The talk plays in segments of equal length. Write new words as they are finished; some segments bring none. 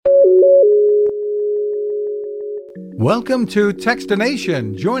Welcome to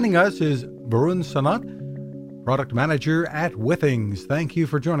Textination. Joining us is Varun Sanat, Product Manager at Withings. Thank you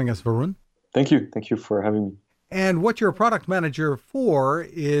for joining us, Varun. Thank you. Thank you for having me. And what you're a product manager for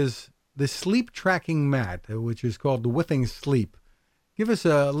is the sleep tracking mat, which is called the Withings Sleep. Give us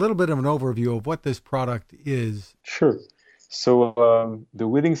a little bit of an overview of what this product is. Sure. So the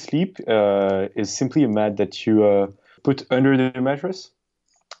Withings Sleep is simply a mat that you put under the mattress.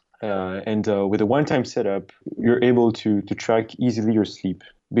 And with a one-time setup, you're able to track easily your sleep.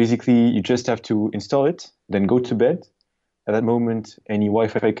 Basically, you just have to install it, then go to bed. At that moment, any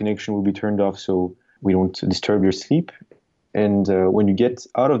Wi-Fi connection will be turned off so we don't disturb your sleep. And when you get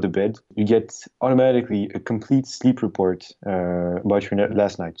out of the bed, you get automatically a complete sleep report about your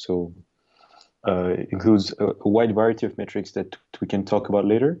last night. So it includes a wide variety of metrics that we can talk about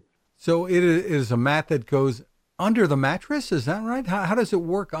later. So it is a mat that goes under the mattress, is that right? How does it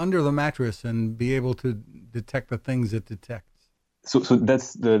work under the mattress and be able to detect the things it detects? So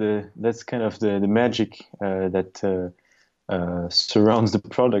that's that's kind of the magic that surrounds the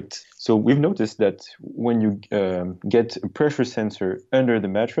product. So we've noticed that when you get a pressure sensor under the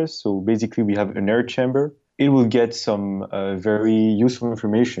mattress, so basically we have an air chamber, it will get some very useful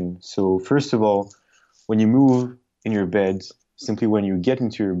information. So first of all, when you move in your bed, simply when you get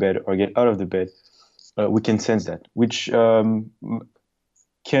into your bed or get out of the bed, we can sense that, which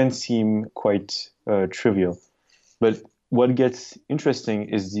can seem quite trivial. But what gets interesting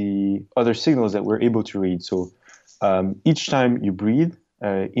is the other signals that we're able to read. So each time you breathe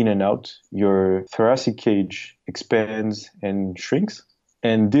in and out, your thoracic cage expands and shrinks.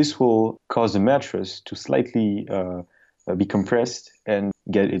 And this will cause the mattress to slightly be compressed and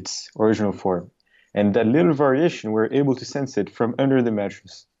get its original form. And that little variation, we're able to sense it from under the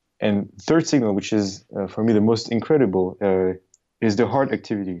mattress. And third signal, which is for me the most incredible, is the heart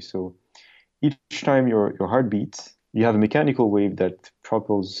activity. So each time your heart beats, you have a mechanical wave that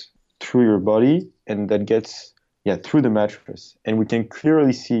propels through your body and that gets through the mattress. And we can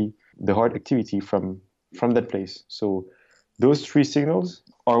clearly see the heart activity from that place. So those three signals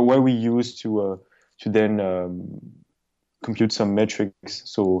are what we use to then compute some metrics.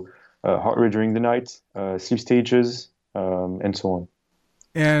 So heart rate during the night, sleep stages, and so on.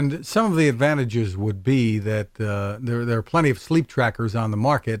 And some of the advantages would be that there are plenty of sleep trackers on the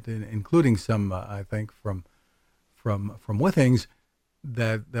market, including some, I think, from Withings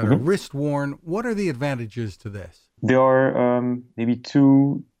that are wrist worn. What are the advantages to this? There are maybe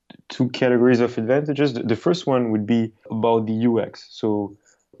two categories of advantages. The first one would be about the UX. So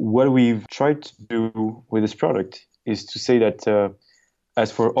what we've tried to do with this product is to say that as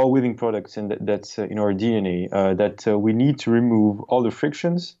for all Withings products, and that's in our DNA, that we need to remove all the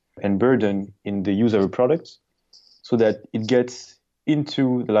frictions and burden in the use of our products so that it gets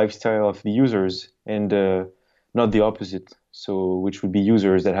into the lifestyle of the users and not the opposite. So which would be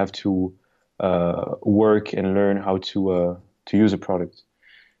users that have to work and learn how to use a product.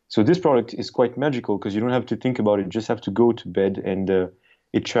 So this product is quite magical because you don't have to think about it. You just have to go to bed and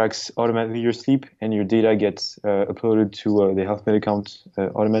it tracks automatically your sleep and your data gets uploaded to the Health Med account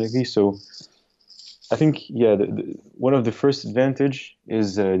automatically. So I think, one of the first advantage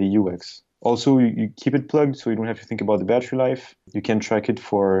is the UX. Also, you keep it plugged so you don't have to think about the battery life. You can track it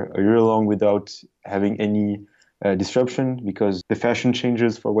for a year long without having any disruption because the fashion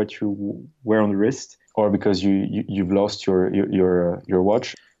changes for what you wear on the wrist or because you've lost your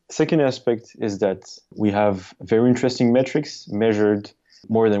watch. The second aspect is that we have very interesting metrics measured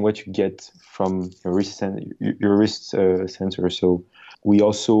more than what you get from your wrist sensor. So we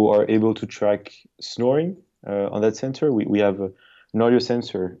also are able to track snoring on that sensor. We have an audio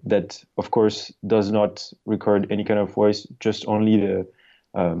sensor that, of course, does not record any kind of voice, just only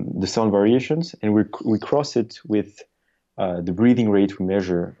the sound variations, and we cross it with the breathing rate we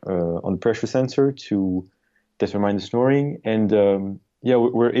measure on the pressure sensor to determine the snoring, and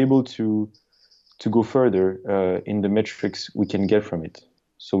we're able to go further in the metrics we can get from it.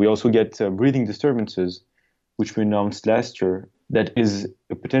 So we also get breathing disturbances, which we announced last year, that is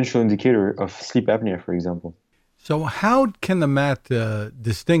a potential indicator of sleep apnea, for example. So how can the mat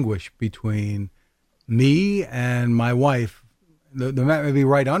distinguish between me and my wife? The mat may be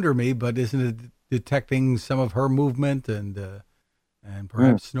right under me, but isn't it detecting some of her movement and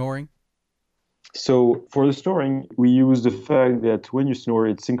perhaps snoring? So for the snoring, we use the fact that when you snore,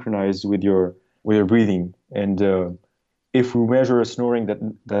 it's synchronized with your breathing. And if we measure a snoring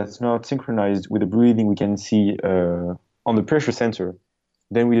that's not synchronized with the breathing, we can see on the pressure sensor.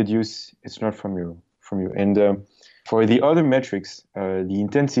 Then we deduce it's not from you. And for the other metrics, the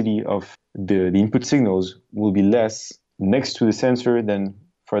intensity of the input signals will be less next to the sensor than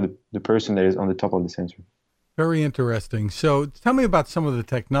for the person that is on the top of the sensor. Very interesting. So tell me about some of the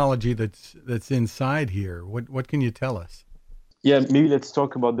technology that's inside here. What can you tell us? Yeah, maybe let's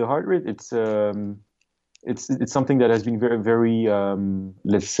talk about the heart rate. It's something that has been very, very,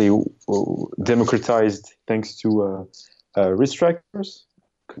 let's say, democratized thanks to wrist trackers,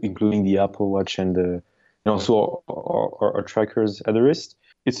 including the Apple Watch and also our trackers at the wrist.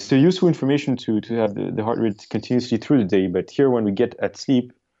 It's a useful information to have the heart rate continuously through the day. But here, when we get at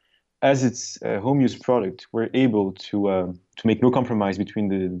sleep, as it's a home use product, we're able to make no compromise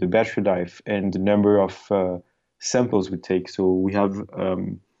between the battery life and the number of samples we take. So we have a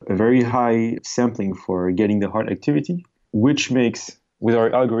very high sampling for getting the heart activity, which makes with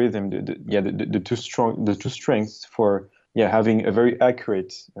our algorithm the two strengths for having a very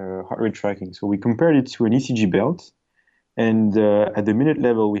accurate heart rate tracking. So we compared it to an ECG belt, and at the minute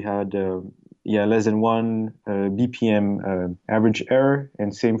level we had less than 1 BPM average error,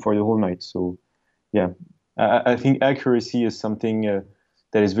 and same for the whole night. So I think accuracy is something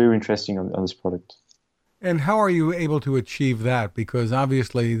that is very interesting on this product. And how are you able to achieve that? Because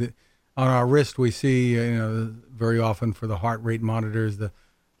obviously, on our wrist, we see, very often for the heart rate monitors, the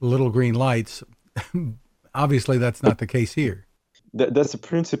little green lights. Obviously, that's not the case here. That's a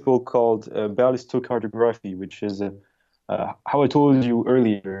principle called ballistocartography, which is how I told you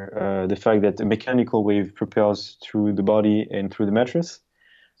earlier, the fact that a mechanical wave propels through the body and through the mattress.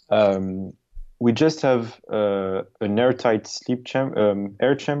 We just have an airtight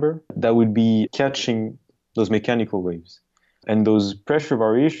air chamber that would be catching those mechanical waves. And those pressure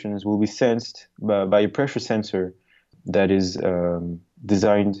variations will be sensed by a pressure sensor that is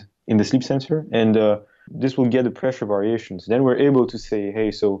designed in the sleep sensor. And this will get the pressure variations. Then we're able to say,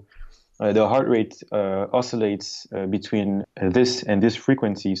 hey, so the heart rate oscillates between this and this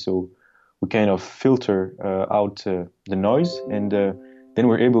frequency. So we kind of filter out the noise, and then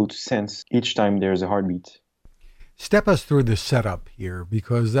we're able to sense each time there's a heartbeat. Step us through the setup here,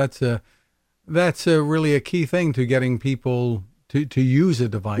 because that's really a key thing to getting people to use a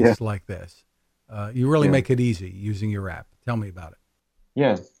device like this. You really make it easy using your app. Tell me about it.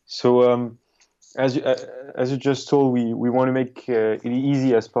 Yeah. So as you just told, we want to make it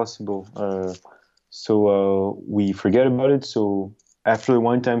easy as possible. So we forget about it. So after the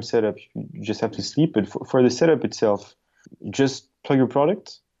one-time setup, you just have to sleep. But for the setup itself, just plug your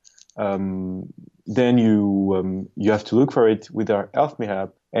product. Then you have to look for it with our HealthMe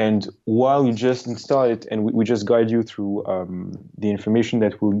app. And while you just install it, and we just guide you through the information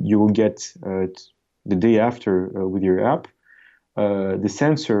that you will get the day after with your app, the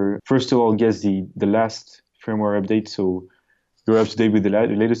sensor, first of all, gets the last firmware update, so you're up to date with the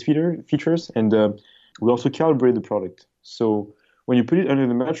latest features, and we also calibrate the product. So when you put it under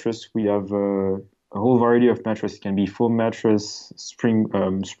the mattress, we have a whole variety of mattresses. It can be foam mattress, spring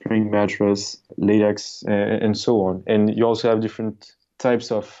mattress, latex, and so on. And you also have different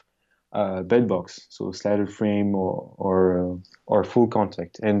types of bed box, so slatted frame or full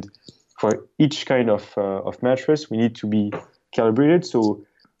contact. And for each kind of mattress, we need to be calibrated. So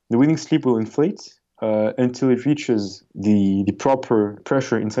the winning sleep will inflate until it reaches the proper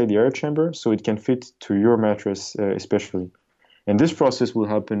pressure inside the air chamber, so it can fit to your mattress especially. And this process will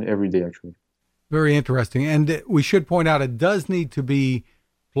happen every day, actually. Very interesting. And we should point out it does need to be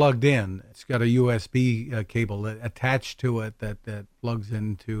plugged in. It's got a USB cable attached to it that plugs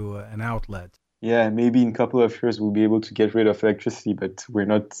into an outlet. Yeah, maybe in a couple of years we'll be able to get rid of electricity, but we're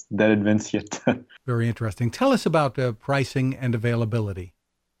not that advanced yet. Very interesting. Tell us about pricing and availability.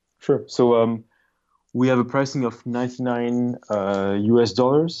 Sure. So we have a pricing of $99 US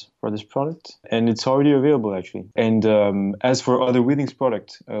for this product, and it's already available actually. And as for other Withings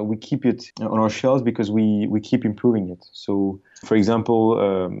product, we keep it on our shelves because we keep improving it. So, for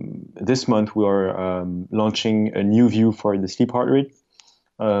example, this month we are launching a new view for the sleep heart rate,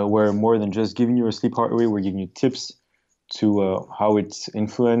 where more than just giving you a sleep heart rate, we're giving you tips to how it's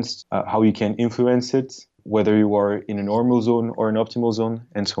influenced, how you can influence it, whether you are in a normal zone or an optimal zone,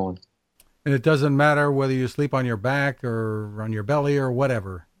 and so on. And it doesn't matter whether you sleep on your back or on your belly or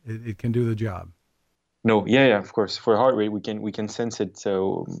whatever. It can do the job. No, yeah, of course. For heart rate, we can sense it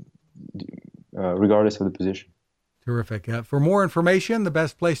regardless of the position. Terrific. For more information, the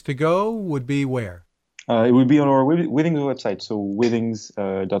best place to go would be where? It would be on our Withings website, so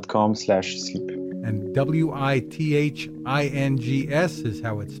withings.com/sleep. And WITHINGS is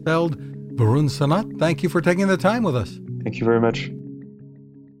how it's spelled. Varun Sanat, thank you for taking the time with us. Thank you very much.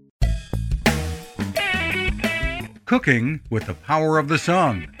 Cooking with the power of the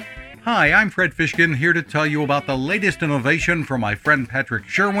sun. Hi, I'm Fred Fishkin, here to tell you about the latest innovation from my friend Patrick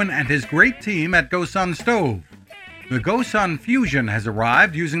Sherwin and his great team at GoSun Stove. The GoSun Fusion has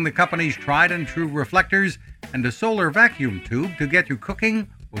arrived using the company's tried and true reflectors and a solar vacuum tube to get you cooking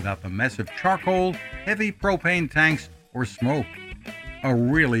without the mess of charcoal, heavy propane tanks, or smoke. A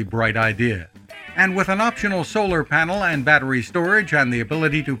really bright idea. And with an optional solar panel and battery storage and the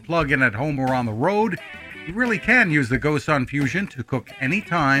ability to plug in at home or on the road, you really can use the GoSun Fusion to cook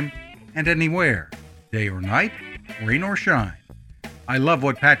anytime and anywhere, day or night, rain or shine. I love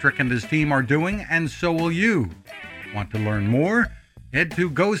what Patrick and his team are doing, and so will you. Want to learn more? Head to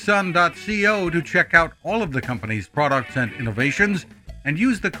gosun.co to check out all of the company's products and innovations, and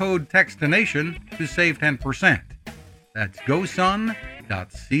use the code TEXTINATION to save 10%. That's gosun.co.